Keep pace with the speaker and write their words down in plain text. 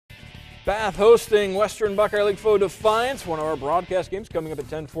Bath hosting Western Buckeye League foe Defiance. One of our broadcast games coming up at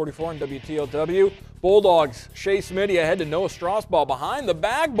 10:44 on WTLW. Bulldogs, Shea Smitty ahead to Noah Strasbaugh behind the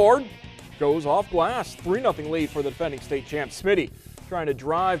backboard. Goes off glass. 3-0 lead for the defending state champ. Smitty trying to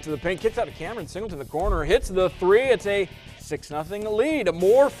drive to the paint. Kicks out to Cameron Singleton in the corner. Hits the three. It's a 6-0 lead.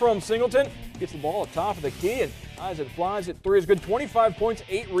 More from Singleton. Gets the ball at top of the key and as it flies at three is good. 25 points,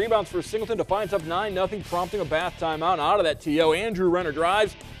 8 rebounds for Singleton. Defiance up 9-0, prompting a Bath timeout. Out of that TO, Andrew Renner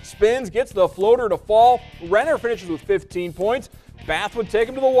drives, spins, gets the floater to fall. Renner finishes with 15 points. Bath would take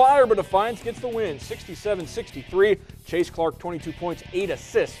him to the wire, but Defiance gets the win, 67-63. Chase Clark, 22 points, 8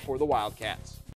 assists for the Wildcats.